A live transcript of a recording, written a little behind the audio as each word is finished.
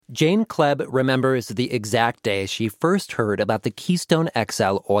Jane Klebb remembers the exact day she first heard about the Keystone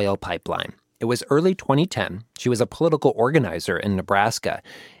XL oil pipeline. It was early 2010. She was a political organizer in Nebraska,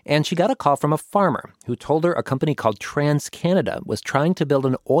 and she got a call from a farmer who told her a company called TransCanada was trying to build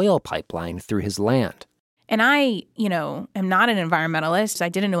an oil pipeline through his land. And I, am not an environmentalist. I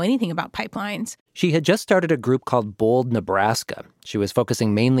didn't know anything about pipelines. She had just started a group called Bold Nebraska. She was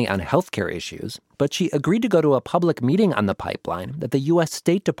focusing mainly on healthcare issues, but she agreed to go to a public meeting on the pipeline that the U.S.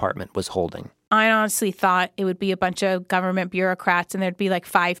 State Department was holding. I honestly thought it would be a bunch of government bureaucrats and there'd be like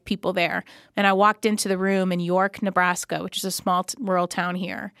 5 people there. And I walked into the room in York, Nebraska, which is a small rural town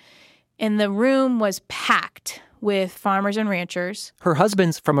here. And the room was packed with farmers and ranchers. Her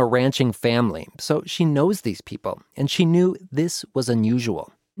husband's from a ranching family, so she knows these people, and she knew this was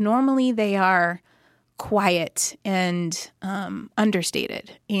unusual. Normally they are quiet and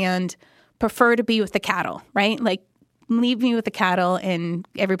understated and prefer to be with the cattle, right? Like, leave me with the cattle and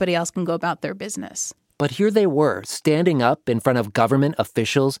everybody else can go about their business. But here they were, standing up in front of government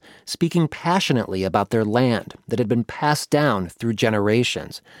officials, speaking passionately about their land that had been passed down through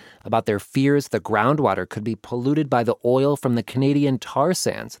generations, about their fears the groundwater could be polluted by the oil from the Canadian tar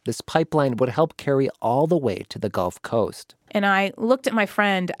sands this pipeline would help carry all the way to the Gulf Coast. And I looked at my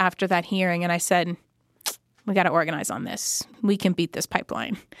friend after that hearing and I said, we got to organize on this. We can beat this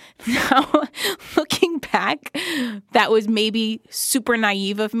pipeline. Now, looking back, that was maybe super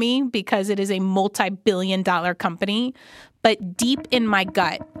naive of me because it is a multi-billion-dollar company. But deep in my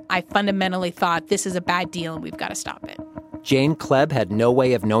gut, I fundamentally thought this is a bad deal and we've got to stop it. Jane Klebb had no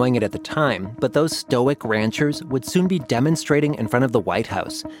way of knowing it at the time, but those stoic ranchers would soon be demonstrating in front of the White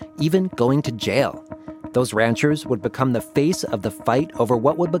House, even going to jail. Those ranchers would become the face of the fight over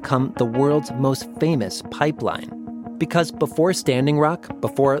what would become the world's most famous pipeline. Because before Standing Rock,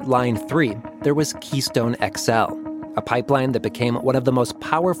 before Line 3, there was Keystone XL, a pipeline that became one of the most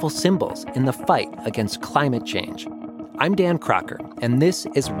powerful symbols in the fight against climate change. I'm Dan Crocker, and this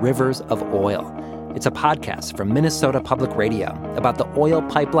is Rivers of Oil. It's a podcast from Minnesota Public Radio about the oil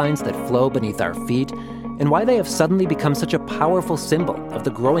pipelines that flow beneath our feet and why they have suddenly become such a powerful symbol of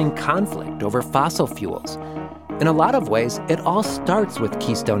the growing conflict over fossil fuels. In a lot of ways, it all starts with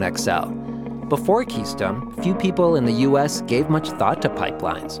Keystone XL. Before Keystone, few people in the U.S. gave much thought to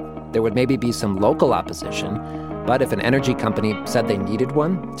pipelines. There would maybe be some local opposition, but if an energy company said they needed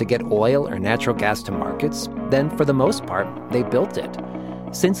one to get oil or natural gas to markets, then for the most part, they built it.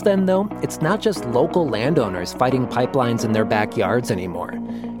 Since then, though, it's not just local landowners fighting pipelines in their backyards anymore.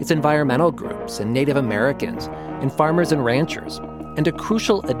 It's environmental groups and Native Americans and farmers and ranchers. And a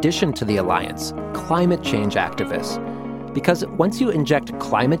crucial addition to the alliance, climate change activists. Because once you inject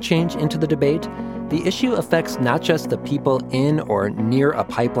climate change into the debate, the issue affects not just the people in or near a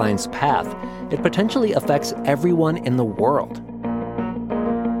pipeline's path, it potentially affects everyone in the world.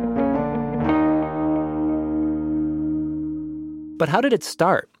 But how did it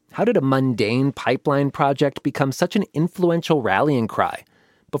start? How did a mundane pipeline project become such an influential rallying cry?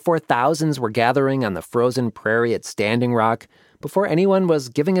 Before thousands were gathering on the frozen prairie at Standing Rock, before anyone was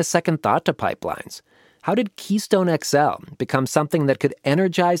giving a second thought to pipelines, how did Keystone XL become something that could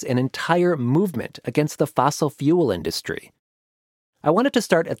energize an entire movement against the fossil fuel industry? I wanted to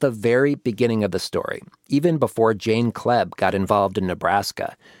start at the very beginning of the story, even before Jane Klebb got involved in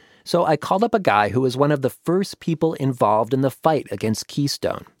Nebraska. So I called up a guy who was one of the first people involved in the fight against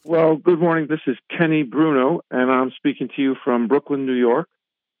Keystone. Well, good morning. This is Kenny Bruno, and I'm speaking to you from Brooklyn, New York.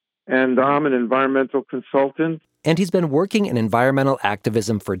 And I'm an environmental consultant. And he's been working in environmental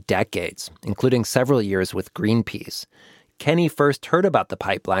activism for decades, including several years with Greenpeace. Kenny first heard about the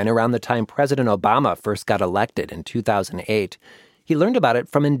pipeline around the time President Obama first got elected in 2008. He learned about it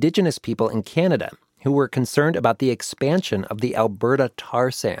from indigenous people in Canada who were concerned about the expansion of the Alberta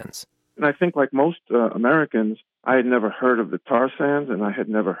tar sands. And I think like most Americans, I had never heard of the tar sands and I had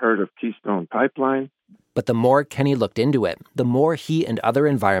never heard of Keystone Pipeline. But the more Kenny looked into it, the more he and other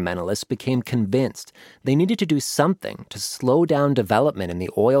environmentalists became convinced they needed to do something to slow down development in the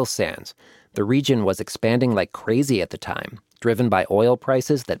oil sands. The region was expanding like crazy at the time, driven by oil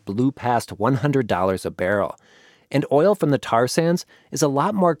prices that blew past $100 a barrel. And oil from the tar sands is a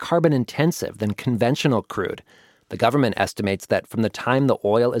lot more carbon intensive than conventional crude. The government estimates that from the time the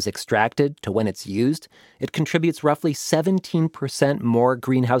oil is extracted to when it's used, it contributes roughly 17% more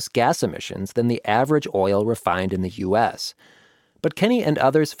greenhouse gas emissions than the average oil refined in the U.S. But Kenny and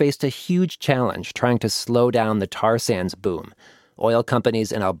others faced a huge challenge trying to slow down the tar sands boom. Oil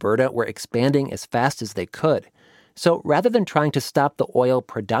companies in Alberta were expanding as fast as they could. So rather than trying to stop the oil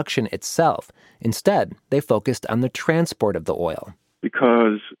production itself, instead, they focused on the transport of the oil.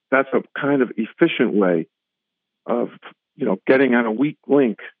 Because that's a kind of efficient way of, getting on a weak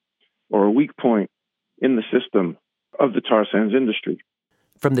link or a weak point in the system of the tar sands industry.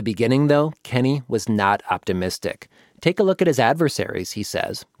 From the beginning, though, Kenney was not optimistic. Take a look at his adversaries, he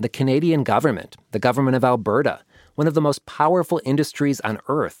says. The Canadian government, the government of Alberta, one of the most powerful industries on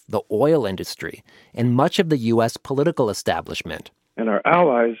earth, the oil industry, and much of the U.S. political establishment. And our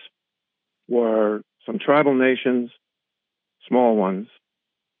allies were some tribal nations, small ones,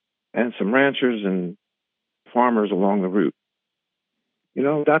 and some ranchers and farmers along the route. You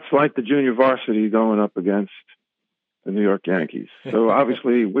know, that's like the junior varsity going up against the New York Yankees. So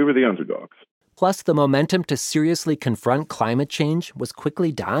obviously, we were the underdogs. Plus, the momentum to seriously confront climate change was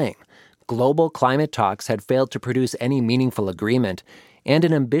quickly dying. Global climate talks had failed to produce any meaningful agreement, and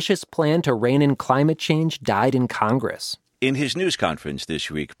an ambitious plan to rein in climate change died in Congress. In his news conference this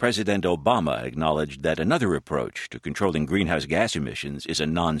week, President Obama acknowledged that another approach to controlling greenhouse gas emissions is a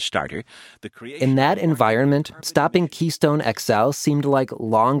non-starter. In that environment, stopping Keystone XL seemed like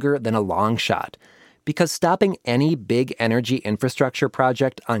longer than a long shot. Because stopping any big energy infrastructure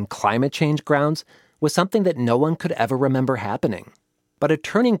project on climate change grounds was something that no one could ever remember happening. But a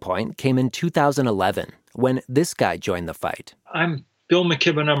turning point came in 2011, when this guy joined the fight. I'm Bill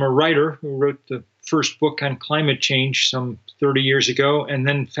McKibben. I'm a writer who wrote the first book on climate change some 30 years ago, and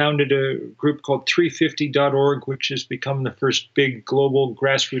then founded a group called 350.org, which has become the first big global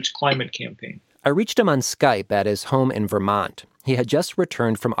grassroots climate campaign. I reached him on Skype at his home in Vermont. He had just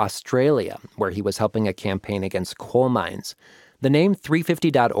returned from Australia, where he was helping a campaign against coal mines. The name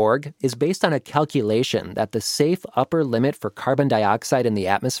 350.org is based on a calculation that the safe upper limit for carbon dioxide in the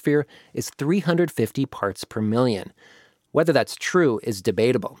atmosphere is 350 parts per million. Whether that's true is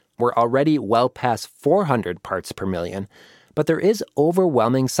debatable. We're already well past 400 parts per million, but there is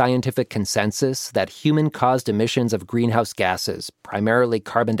overwhelming scientific consensus that human-caused emissions of greenhouse gases, primarily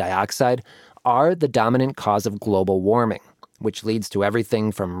carbon dioxide, are the dominant cause of global warming, which leads to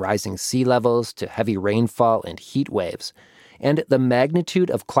everything from rising sea levels to heavy rainfall and heat waves. And the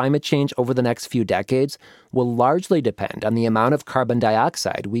magnitude of climate change over the next few decades will largely depend on the amount of carbon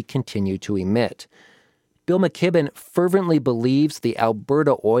dioxide we continue to emit. Bill McKibben fervently believes the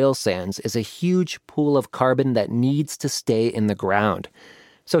Alberta oil sands is a huge pool of carbon that needs to stay in the ground.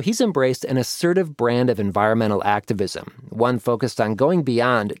 So he's embraced an assertive brand of environmental activism, one focused on going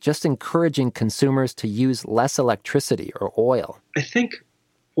beyond just encouraging consumers to use less electricity or oil. I think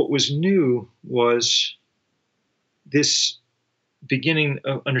what was new was this beginning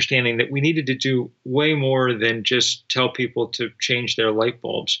of understanding that we needed to do way more than just tell people to change their light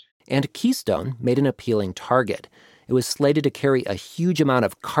bulbs. And Keystone made an appealing target. It was slated to carry a huge amount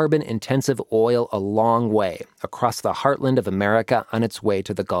of carbon-intensive oil a long way across the heartland of America on its way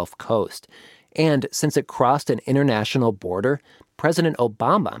to the Gulf Coast. And since it crossed an international border, President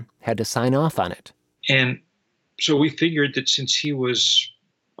Obama had to sign off on it. And so we figured that since he was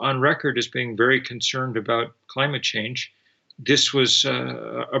on record as being very concerned about climate change, this was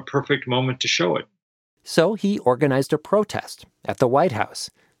a perfect moment to show it. So he organized a protest at the White House.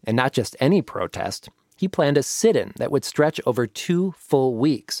 And not just any protest. He planned a sit-in that would stretch over 2 full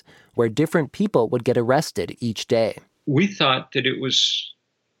weeks, where different people would get arrested each day. We thought that it was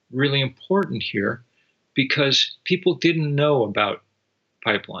really important here because people didn't know about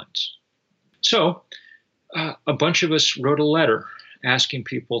pipelines. So a bunch of us wrote a letter asking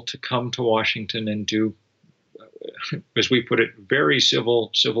people to come to Washington and do, as we put it, very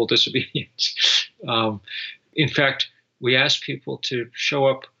civil disobedience. In fact, we asked people to show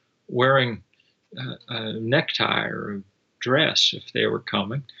up wearing a necktie or a dress if they were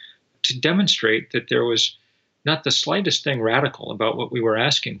coming, to demonstrate that there was not the slightest thing radical about what we were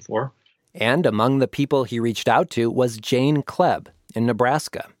asking for. And among the people he reached out to was Jane Klebb in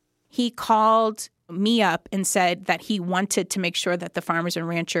Nebraska. He called me up and said that he wanted to make sure that the farmers and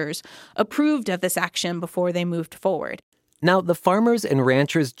ranchers approved of this action before they moved forward. Now, the farmers and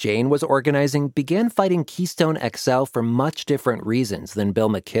ranchers Jane was organizing began fighting Keystone XL for much different reasons than Bill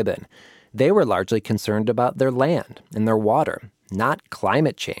McKibben. They were largely concerned about their land and their water, not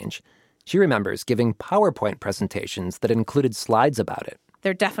climate change. She remembers giving PowerPoint presentations that included slides about it.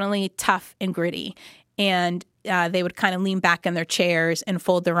 They're definitely tough and gritty, and they would kind of lean back in their chairs and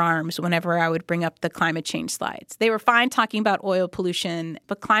fold their arms whenever I would bring up the climate change slides. They were fine talking about oil pollution,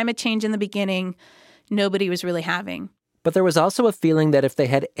 but climate change in the beginning, nobody was really having. But there was also a feeling that if they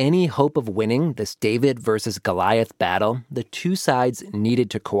had any hope of winning this David versus Goliath battle, the two sides needed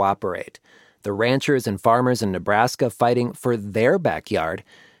to cooperate. The ranchers and farmers in Nebraska fighting for their backyard,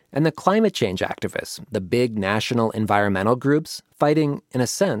 and the climate change activists, the big national environmental groups, fighting, in a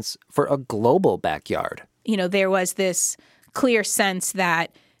sense, for a global backyard. You know, there was this clear sense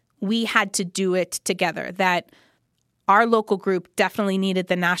that we had to do it together, that Our local group definitely needed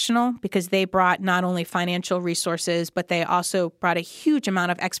the national because they brought not only financial resources, but they also brought a huge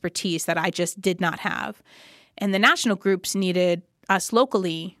amount of expertise that I just did not have. And the national groups needed us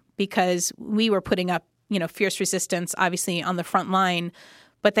locally because we were putting up, fierce resistance, obviously, on the front line,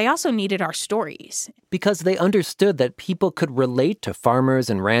 but they also needed our stories. Because they understood that people could relate to farmers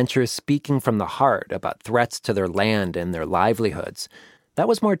and ranchers speaking from the heart about threats to their land and their livelihoods. That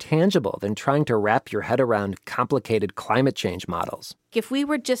was more tangible than trying to wrap your head around complicated climate change models. If we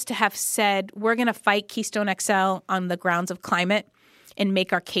were just to have said, we're going to fight Keystone XL on the grounds of climate and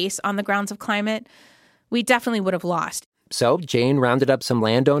make our case on the grounds of climate, we definitely would have lost. So Jane rounded up some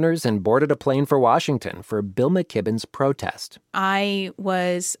landowners and boarded a plane for Washington for Bill McKibben's protest. I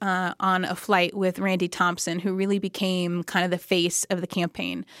was on a flight with Randy Thompson, who really became kind of the face of the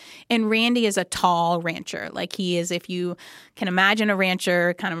campaign. And Randy is a tall rancher. Like he is, if you can imagine a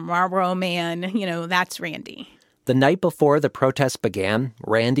rancher, kind of a Marlboro man, that's Randy. The night before the protest began,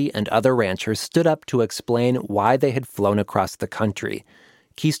 Randy and other ranchers stood up to explain why they had flown across the country.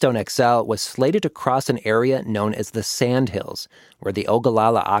 Keystone XL was slated to cross an area known as the Sand Hills, where the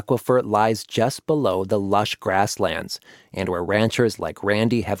Ogallala Aquifer lies just below the lush grasslands, and where ranchers like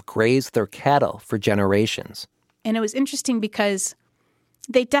Randy have grazed their cattle for generations. And it was interesting because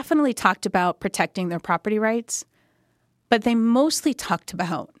they definitely talked about protecting their property rights, but they mostly talked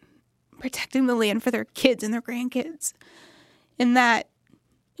about protecting the land for their kids and their grandkids. And that,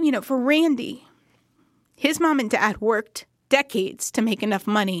 for Randy, his mom and dad worked decades to make enough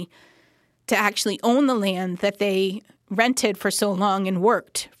money to actually own the land that they rented for so long and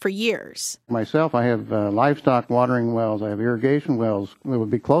worked for years. Myself, I have livestock watering wells. I have irrigation wells. We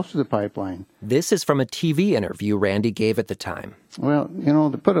would be close to the pipeline. This is from a TV interview Randy gave at the time. Well,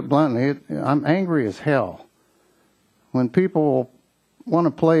 to put it bluntly, I'm angry as hell when people want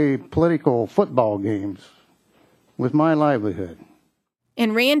to play political football games with my livelihood.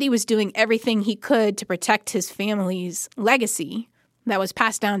 And Randy was doing everything he could to protect his family's legacy that was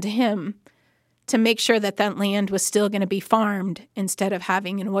passed down to him to make sure that that land was still going to be farmed instead of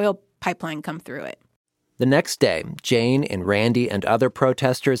having an oil pipeline come through it. The next day, Jane and Randy and other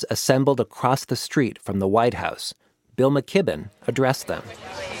protesters assembled across the street from the White House. Bill McKibben addressed them.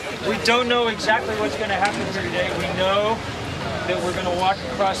 We don't know exactly what's going to happen here today. We know that we're going to walk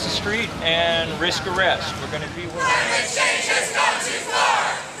across the street and risk arrest. We're going to be where climate change has gone too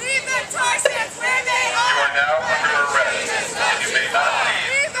far. Leave the tar sands where they are. You are now under arrest. You may not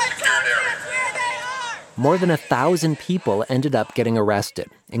leave the tar sands where they are. More than 1,000 people ended up getting arrested,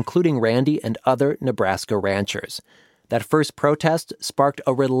 including Randy and other Nebraska ranchers. That first protest sparked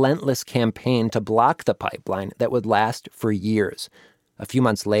a relentless campaign to block the pipeline that would last for years. A few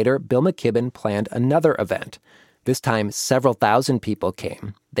months later, Bill McKibben planned another event. This time, several thousand people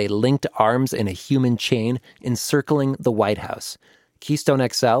came. They linked arms in a human chain, encircling the White House. Keystone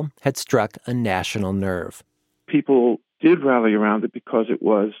XL had struck a national nerve. People did rally around it because it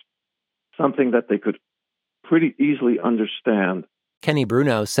was something that they could pretty easily understand. Kenny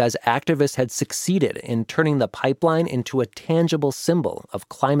Bruno says activists had succeeded in turning the pipeline into a tangible symbol of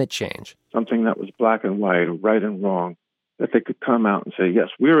climate change. Something that was black and white, right and wrong, that they could come out and say, yes,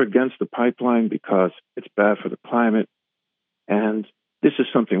 we're against the pipeline because it's bad for the climate, and this is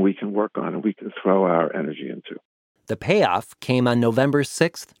something we can work on and we can throw our energy into. The payoff came on November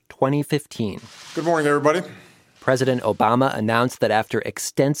 6th, 2015. Good morning, everybody. President Obama announced that after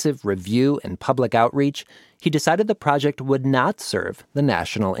extensive review and public outreach, he decided the project would not serve the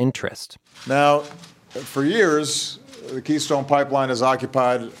national interest. Now, for years, the Keystone Pipeline has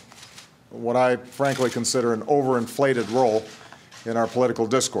occupied what I frankly consider an overinflated role in our political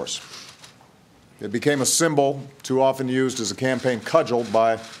discourse. It became a symbol too often used as a campaign cudgel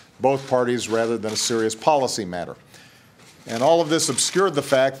by both parties rather than a serious policy matter. And all of this obscured the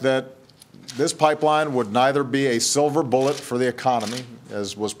fact that this pipeline would neither be a silver bullet for the economy,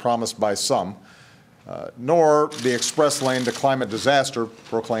 as was promised by some, nor the express lane to climate disaster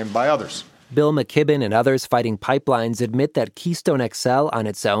proclaimed by others. Bill McKibben and others fighting pipelines admit that Keystone XL on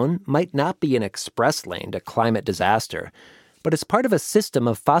its own might not be an express lane to climate disaster, but it's part of a system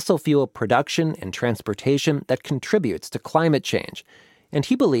of fossil fuel production and transportation that contributes to climate change. And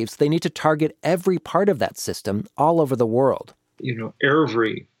he believes they need to target every part of that system all over the world.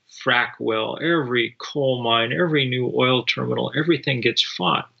 Every frack well, every coal mine, every new oil terminal, everything gets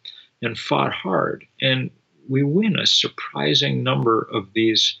fought and fought hard. And we win a surprising number of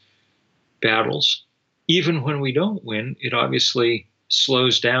these battles. Even when we don't win, it obviously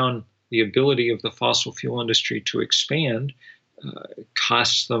slows down the ability of the fossil fuel industry to expand,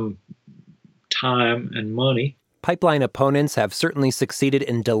 costs them time and money. Pipeline opponents have certainly succeeded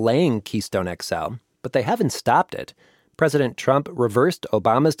in delaying Keystone XL, but they haven't stopped it. President Trump reversed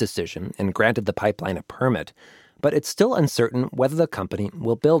Obama's decision and granted the pipeline a permit, but it's still uncertain whether the company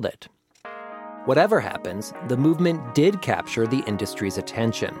will build it. Whatever happens, the movement did capture the industry's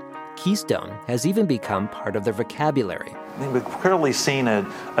attention. Keystone has even become part of their vocabulary. We've clearly seen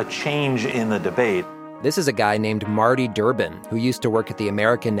a change in the debate. This is a guy named Marty Durbin, who used to work at the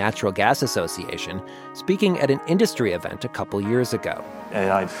American Natural Gas Association, speaking at an industry event a couple years ago.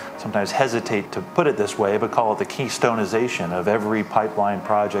 And I sometimes hesitate to put it this way, but call it the Keystoneization of every pipeline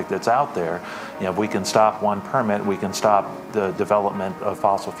project that's out there. If we can stop one permit, we can stop the development of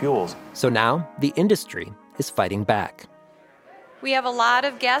fossil fuels. So now the industry is fighting back. We have a lot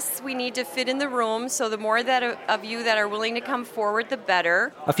of guests we need to fit in the room, so the more of you that are willing to come forward, the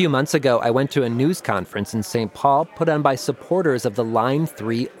better. A few months ago, I went to a news conference in St. Paul put on by supporters of the Line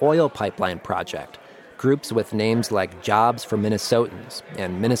 3 oil pipeline project, groups with names like Jobs for Minnesotans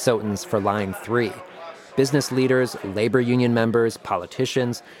and Minnesotans for Line 3. Business leaders, labor union members,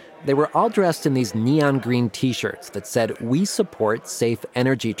 politicians, they were all dressed in these neon green T-shirts that said, "We support safe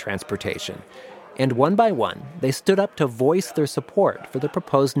energy transportation." And one by one, they stood up to voice their support for the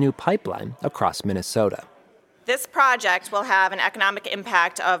proposed new pipeline across Minnesota. This project will have an economic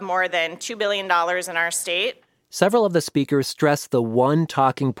impact of more than $2 billion in our state. Several of the speakers stressed the one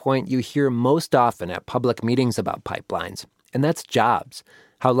talking point you hear most often at public meetings about pipelines, and that's jobs.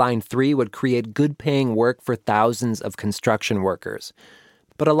 How Line 3 would create good-paying work for thousands of construction workers.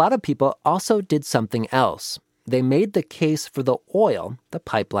 But a lot of people also did something else. They made the case for the oil the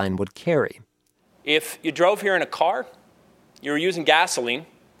pipeline would carry. If you drove here in a car, you were using gasoline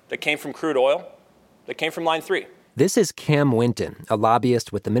that came from crude oil, that came from Line 3. This is Cam Winton, a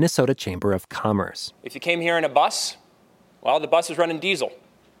lobbyist with the Minnesota Chamber of Commerce. If you came here in a bus, well, the bus was running diesel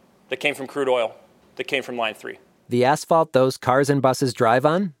that came from crude oil, that came from Line 3. The asphalt those cars and buses drive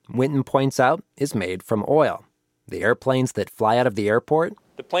on, Winton points out, is made from oil. The airplanes that fly out of the airport?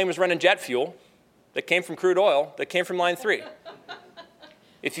 The plane was running jet fuel that came from crude oil, that came from Line 3.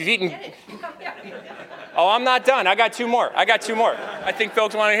 If you've eaten... Oh, I'm not done. I got two more. I think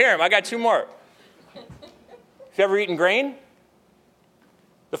folks want to hear them. I got two more. If you've ever eaten grain,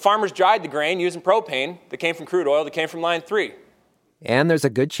 the farmers dried the grain using propane that came from crude oil that came from Line 3. And there's a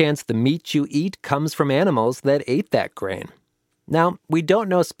good chance the meat you eat comes from animals that ate that grain. Now, we don't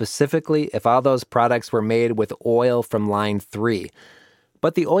know specifically if all those products were made with oil from Line 3,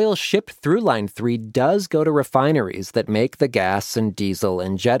 but the oil shipped through Line 3 does go to refineries that make the gas and diesel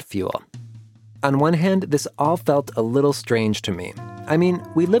and jet fuel. On one hand, this all felt a little strange to me. I mean,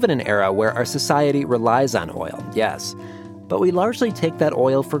 we live in an era where our society relies on oil, yes, but we largely take that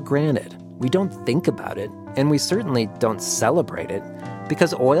oil for granted. We don't think about it, and we certainly don't celebrate it,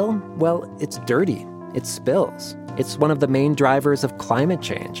 because oil, well, it's dirty, it spills. It's one of the main drivers of climate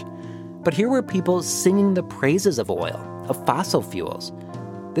change. But here were people singing the praises of oil, of fossil fuels.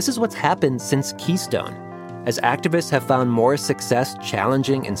 This is what's happened since Keystone. As activists have found more success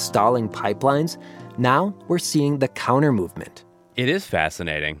challenging and stalling pipelines, now we're seeing the counter-movement. It is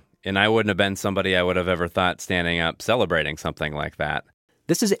fascinating, and I wouldn't have been somebody I would have ever thought standing up celebrating something like that.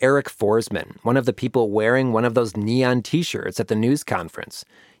 This is Eric Forsman, one of the people wearing one of those neon T-shirts at the news conference.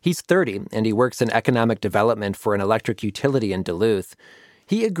 He's 30, and he works in economic development for an electric utility in Duluth.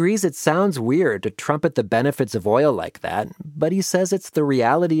 He agrees it sounds weird to trumpet the benefits of oil like that, but he says it's the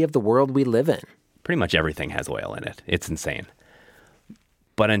reality of the world we live in. Pretty much everything has oil in it. It's insane.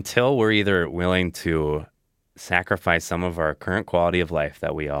 But until we're either willing to sacrifice some of our current quality of life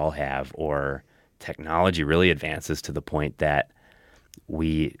that we all have, or technology really advances to the point that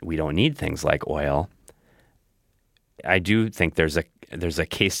we don't need things like oil, I do think there's a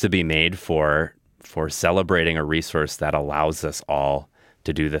case to be made for celebrating a resource that allows us all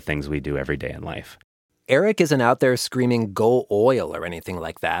to do the things we do every day in life. Eric isn't out there screaming "go oil" or anything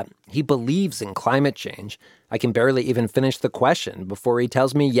like that. He believes in climate change. I can barely even finish the question before he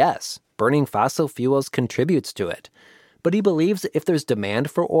tells me yes, burning fossil fuels contributes to it. But he believes if there's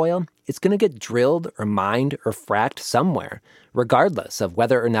demand for oil, it's going to get drilled or mined or fracked somewhere, regardless of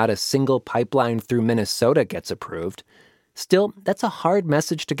whether or not a single pipeline through Minnesota gets approved. Still, that's a hard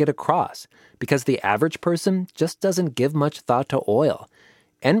message to get across, because the average person just doesn't give much thought to oil.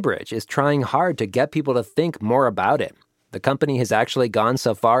 Enbridge is trying hard to get people to think more about it. The company has actually gone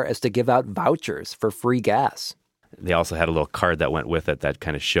so far as to give out vouchers for free gas. They also had a little card that went with it that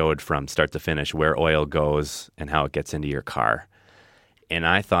kind of showed from start to finish where oil goes and how it gets into your car. And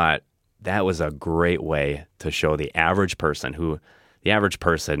I thought that was a great way to show the average person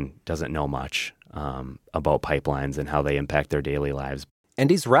doesn't know much about pipelines and how they impact their daily lives. And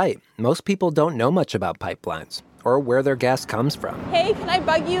he's right. Most people don't know much about pipelines. or where their gas comes from. Hey, can I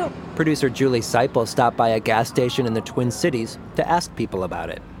bug you? Producer Julie Seipel stopped by a gas station in the Twin Cities to ask people about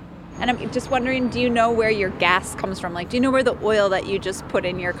it. And I'm just wondering, do you know where your gas comes from? Like, do you know where the oil that you just put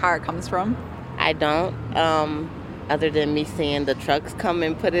in your car comes from? I don't, other than me seeing the trucks come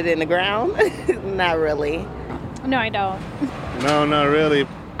and put it in the ground. Not really. No, I don't. No, not really.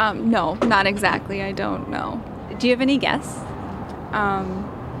 No, not exactly. I don't know. Do you have any guess?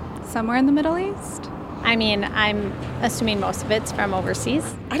 Somewhere in the Middle East? I mean, I'm assuming most of it's from overseas.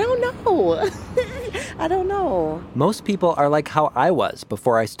 I don't know. I don't know. Most people are like how I was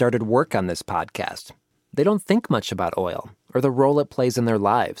before I started work on this podcast. They don't think much about oil or the role it plays in their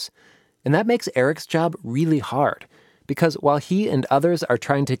lives. And that makes Eric's job really hard, because while he and others are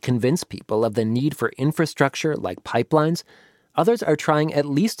trying to convince people of the need for infrastructure like pipelines, others are trying at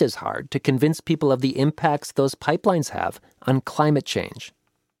least as hard to convince people of the impacts those pipelines have on climate change.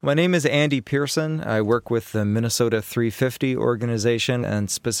 My name is Andy Pearson. I work with the Minnesota 350 organization, and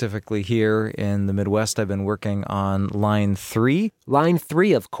specifically here in the Midwest, I've been working on Line 3. Line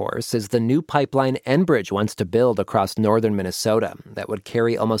 3, of course, is the new pipeline Enbridge wants to build across northern Minnesota that would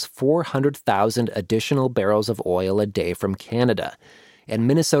carry almost 400,000 additional barrels of oil a day from Canada. And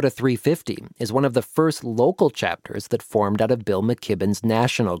Minnesota 350 is one of the first local chapters that formed out of Bill McKibben's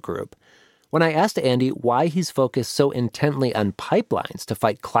national group. When I asked Andy why he's focused so intently on pipelines to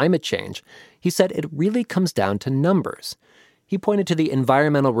fight climate change, he said it really comes down to numbers. He pointed to the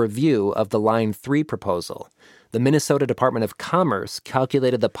environmental review of the Line 3 proposal. The Minnesota Department of Commerce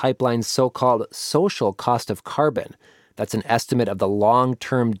calculated the pipeline's so-called social cost of carbon. That's an estimate of the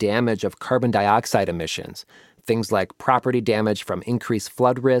long-term damage of carbon dioxide emissions, things like property damage from increased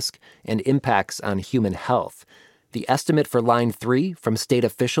flood risk and impacts on human health. The estimate for Line 3 from state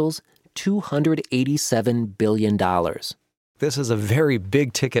officials, $287 billion. This is a very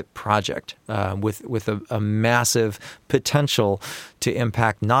big-ticket project with a massive potential to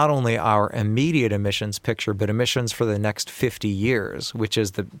impact not only our immediate emissions picture, but emissions for the next 50 years, which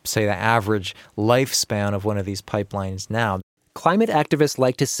is, the average lifespan of one of these pipelines now. Climate activists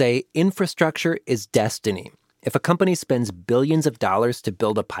like to say infrastructure is destiny. If a company spends billions of dollars to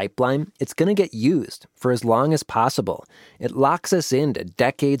build a pipeline, it's going to get used for as long as possible. It locks us into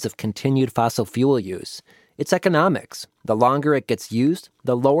decades of continued fossil fuel use. It's economics. The longer it gets used,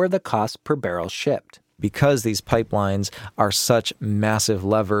 the lower the cost per barrel shipped. Because these pipelines are such massive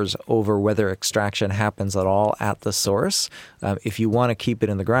levers over whether extraction happens at all at the source, if you want to keep it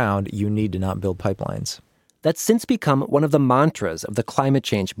in the ground, you need to not build pipelines. That's since become one of the mantras of the climate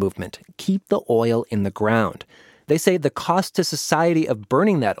change movement, keep the oil in the ground. They say the cost to society of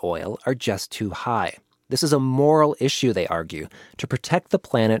burning that oil are just too high. This is a moral issue, they argue, to protect the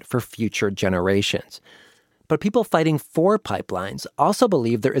planet for future generations. But people fighting for pipelines also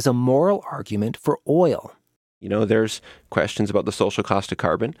believe there is a moral argument for oil. You know, there's questions about the social cost of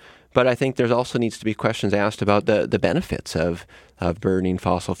carbon, but I think there's also needs to be questions asked about the benefits of burning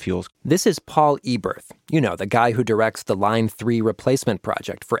fossil fuels. This is Paul Eberth, the guy who directs the Line 3 replacement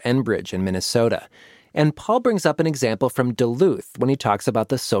project for Enbridge in Minnesota. And Paul brings up an example from Duluth when he talks about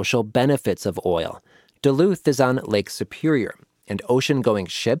the social benefits of oil. Duluth is on Lake Superior, and ocean-going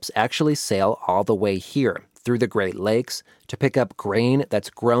ships actually sail all the way here, through the Great Lakes, to pick up grain that's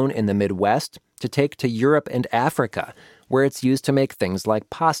grown in the Midwest, to take to Europe and Africa, where it's used to make things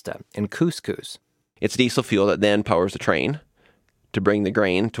like pasta and couscous. It's diesel fuel that then powers the train to bring the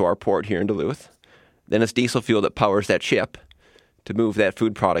grain to our port here in Duluth. Then it's diesel fuel that powers that ship to move that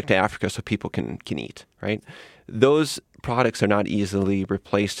food product to Africa so people can eat, right? Those products are not easily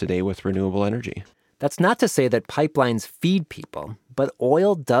replaced today with renewable energy. That's not to say that pipelines feed people, but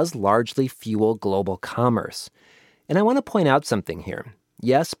oil does largely fuel global commerce. And I want to point out something here.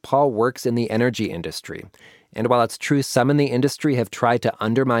 Yes, Paul works in the energy industry. And while it's true some in the industry have tried to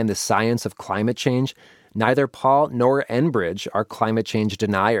undermine the science of climate change, neither Paul nor Enbridge are climate change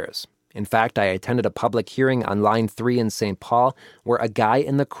deniers. In fact, I attended a public hearing on Line 3 in St. Paul where a guy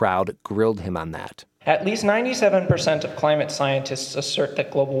in the crowd grilled him on that. At least 97% of climate scientists assert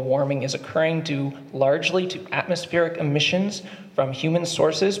that global warming is occurring due largely to atmospheric emissions from human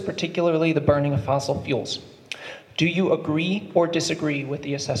sources, particularly the burning of fossil fuels. Do you agree or disagree with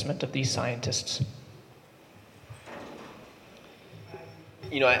the assessment of these scientists?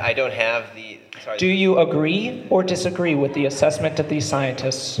 I don't have the... Sorry. Do you agree or disagree with the assessment of these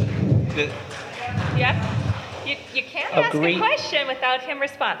scientists? Yeah. You can't ask a question without him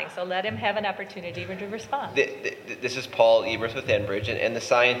responding, so let him have an opportunity to respond. This is Paul Eberth with Enbridge, and the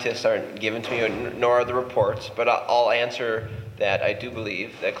scientists aren't given to me, nor are the reports, but I'll answer that I do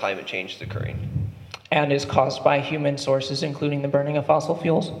believe that climate change is occurring. And is caused by human sources, including the burning of fossil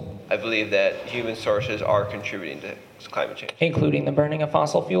fuels? I believe that human sources are contributing to climate change. Including the burning of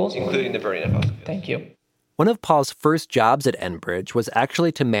fossil fuels? Including the burning of fossil fuels. Thank you. One of Paul's first jobs at Enbridge was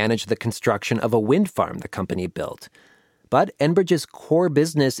actually to manage the construction of a wind farm the company built. But Enbridge's core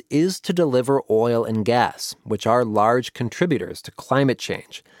business is to deliver oil and gas, which are large contributors to climate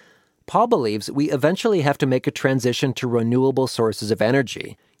change. Paul believes we eventually have to make a transition to renewable sources of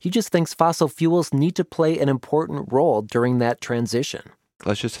energy. He just thinks fossil fuels need to play an important role during that transition.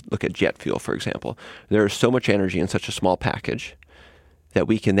 Let's just look at jet fuel, for example. There is so much energy in such a small package that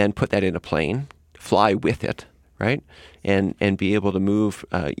we can then put that in a plane, fly with it, right? And be able to move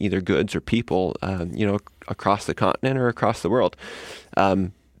either goods or people, across the continent or across the world.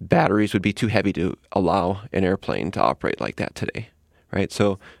 Batteries would be too heavy to allow an airplane to operate like that today, right?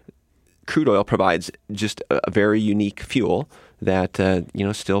 So crude oil provides just a very unique fuel that,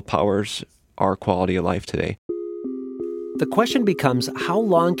 still powers our quality of life today. The question becomes, how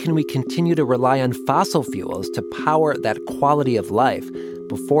long can we continue to rely on fossil fuels to power that quality of life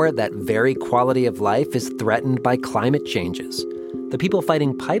before that very quality of life is threatened by climate changes? The people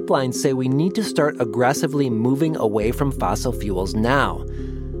fighting pipelines say we need to start aggressively moving away from fossil fuels now.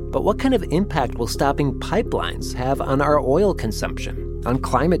 But what kind of impact will stopping pipelines have on our oil consumption, on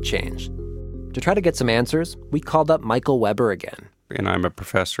climate change? To try to get some answers, we called up Michael Weber again. And I'm a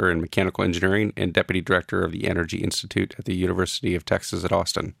professor in mechanical engineering and deputy director of the Energy Institute at the University of Texas at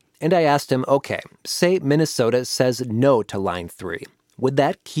Austin. And I asked him, okay, say Minnesota says no to Line 3. Would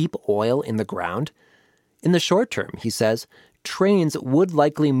that keep oil in the ground? In the short term, he says, trains would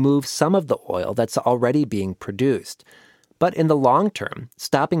likely move some of the oil that's already being produced. But in the long term,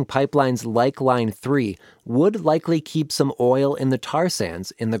 stopping pipelines like Line 3 would likely keep some oil in the tar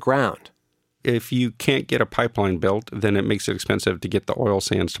sands in the ground. If you can't get a pipeline built, then it makes it expensive to get the oil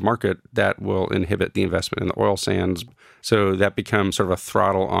sands to market. That will inhibit the investment in the oil sands. So that becomes sort of a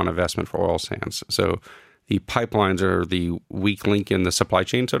throttle on investment for oil sands. So the pipelines are the weak link in the supply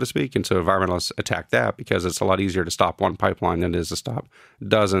chain, so to speak. And so environmentalists attack that because it's a lot easier to stop one pipeline than it is to stop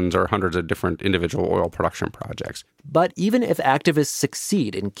dozens or hundreds of different individual oil production projects. But even if activists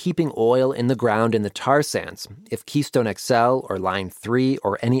succeed in keeping oil in the ground in the tar sands, if Keystone XL or Line 3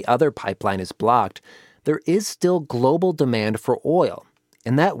 or any other pipeline is blocked, there is still global demand for oil.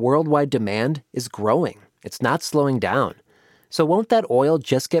 And that worldwide demand is growing. It's not slowing down. So won't that oil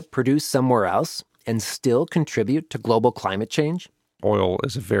just get produced somewhere else and still contribute to global climate change? Oil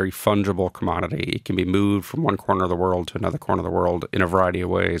is a very fungible commodity. It can be moved from one corner of the world to another corner of the world in a variety of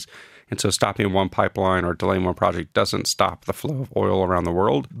ways. And so stopping one pipeline or delaying one project doesn't stop the flow of oil around the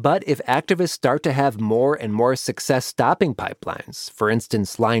world. But if activists start to have more and more success stopping pipelines, for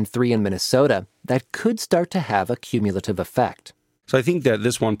instance, Line 3 in Minnesota, that could start to have a cumulative effect. So I think that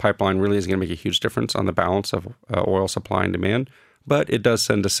this one pipeline really is going to make a huge difference on the balance of oil supply and demand. But it does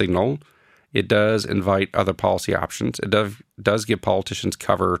send a signal. It does invite other policy options. It does give politicians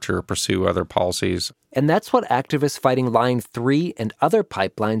cover to pursue other policies. And that's what activists fighting Line 3 and other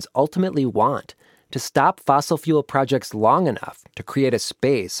pipelines ultimately want, to stop fossil fuel projects long enough to create a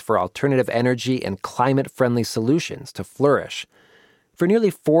space for alternative energy and climate-friendly solutions to flourish. For nearly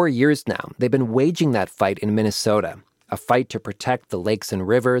 4 years now, they've been waging that fight in Minnesota, a fight to protect the lakes and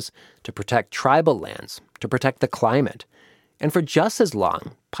rivers, to protect tribal lands, to protect the climate. And for just as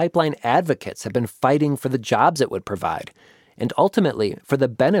long, pipeline advocates have been fighting for the jobs it would provide, and ultimately for the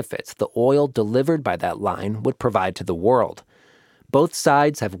benefits the oil delivered by that line would provide to the world. Both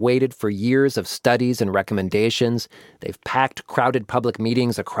sides have waited for years of studies and recommendations. They've packed crowded public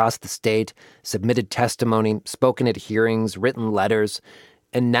meetings across the state, submitted testimony, spoken at hearings, written letters.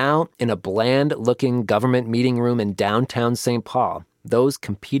 And now, in a bland-looking government meeting room in downtown St. Paul, those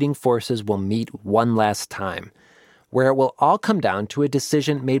competing forces will meet one last time, where it will all come down to a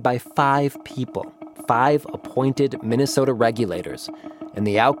decision made by 5 people, 5 appointed Minnesota regulators. And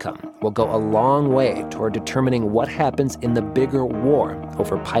the outcome will go a long way toward determining what happens in the bigger war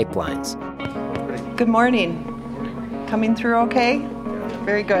over pipelines. Good morning. Coming through okay?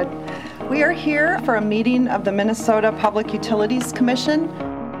 Very good. We are here for a meeting of the Minnesota Public Utilities Commission.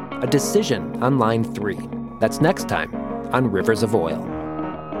 A decision on Line 3. That's next time on Rivers of Oil.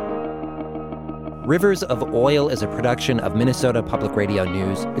 Rivers of Oil is a production of Minnesota Public Radio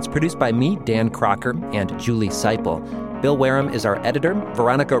News. It's produced by me, Dan Crocker, and Julie Seipel. Bill Wareham is our editor.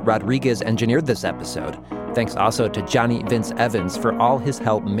 Veronica Rodriguez engineered this episode. Thanks also to Johnny Vince Evans for all his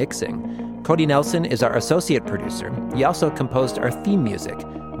help mixing. Cody Nelson is our associate producer. He also composed our theme music.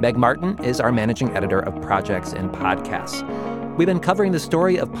 Meg Martin is our managing editor of projects and podcasts. We've been covering the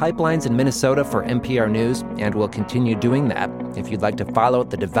story of pipelines in Minnesota for NPR News, and we'll continue doing that. If you'd like to follow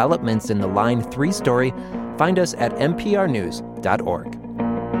the developments in the Line 3 story, find us at nprnews.org.